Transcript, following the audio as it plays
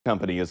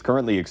Company is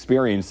currently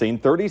experiencing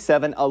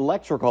 37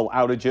 electrical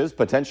outages,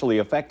 potentially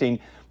affecting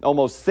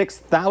almost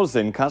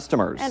 6,000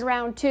 customers. And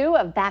round two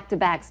of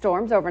back-to-back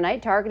storms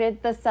overnight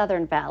targeted the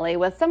Southern Valley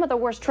with some of the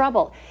worst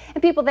trouble.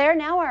 And people there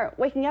now are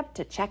waking up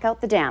to check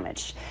out the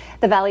damage.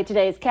 The Valley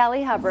Today's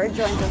Callie Hubbard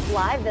joins us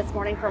live this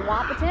morning from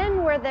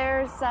Wahpeton, where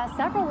there's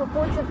several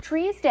reports of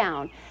trees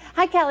down.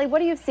 Hi, Callie,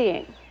 what are you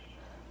seeing?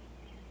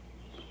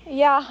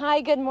 Yeah,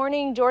 hi, good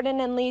morning, Jordan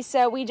and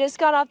Lisa. We just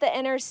got off the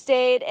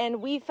interstate and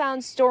we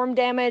found storm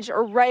damage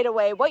right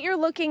away. What you're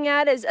looking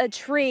at is a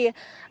tree,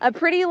 a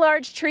pretty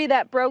large tree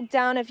that broke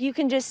down. If you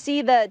can just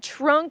see the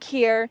trunk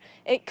here,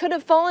 it could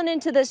have fallen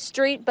into the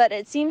street, but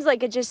it seems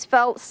like it just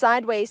fell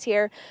sideways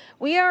here.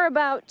 We are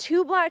about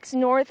 2 blocks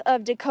north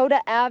of Dakota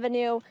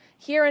Avenue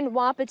here in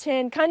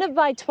Wahpeton, kind of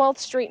by 12th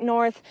Street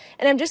North,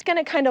 and I'm just going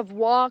to kind of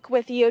walk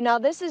with you. Now,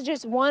 this is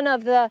just one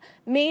of the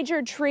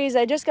major trees.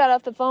 I just got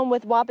off the phone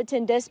with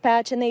Wahpeton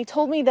Dispatch, and they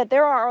told me that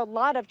there are a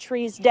lot of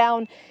trees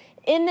down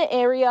in the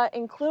area,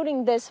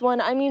 including this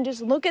one. I mean,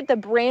 just look at the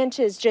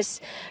branches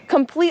just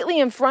completely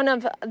in front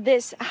of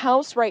this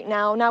house right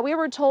now. Now, we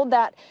were told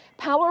that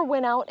power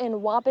went out in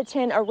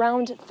Wahpeton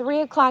around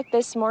 3 o'clock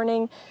this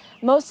morning.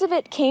 Most of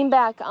it came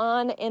back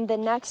on in the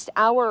next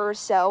hour or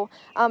so.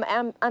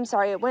 I'm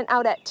sorry, it went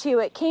out at 2.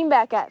 It came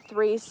back at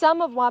 3.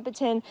 Some of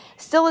Wahpeton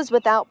still is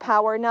without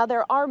power. Now,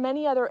 there are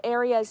many other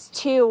areas,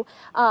 too,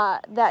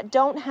 that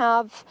don't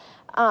have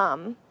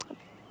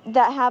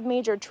that have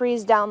major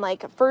trees down,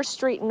 like 1st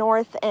Street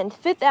North and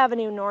 5th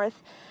Avenue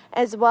North,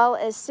 as well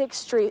as 6th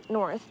Street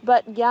North.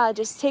 But yeah,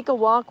 just take a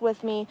walk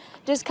with me,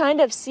 just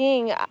kind of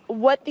seeing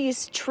what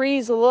these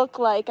trees look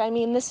like. I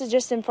mean, this is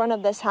just in front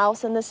of this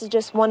house, and this is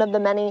just one of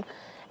the many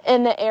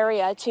in the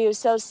area too.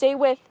 So stay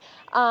with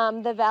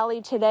the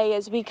Valley today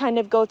as we kind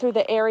of go through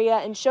the area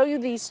and show you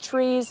these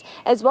trees,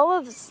 as well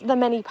as the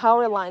many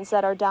power lines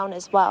that are down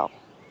as well.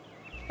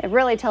 It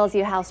really tells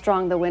you how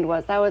strong the wind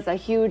was. That was a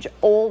huge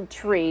old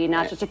tree,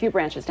 not just a few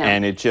branches down.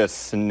 And it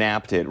just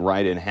snapped it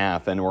right in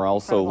half. And we're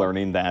also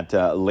learning that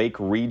Lake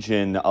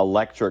Region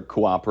Electric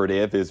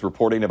Cooperative is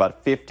reporting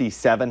about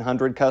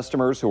 5,700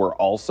 customers who are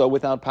also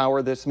without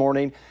power this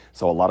morning.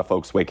 So a lot of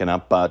folks waking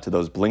up to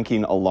those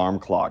blinking alarm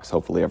clocks.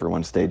 Hopefully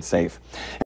everyone stayed safe.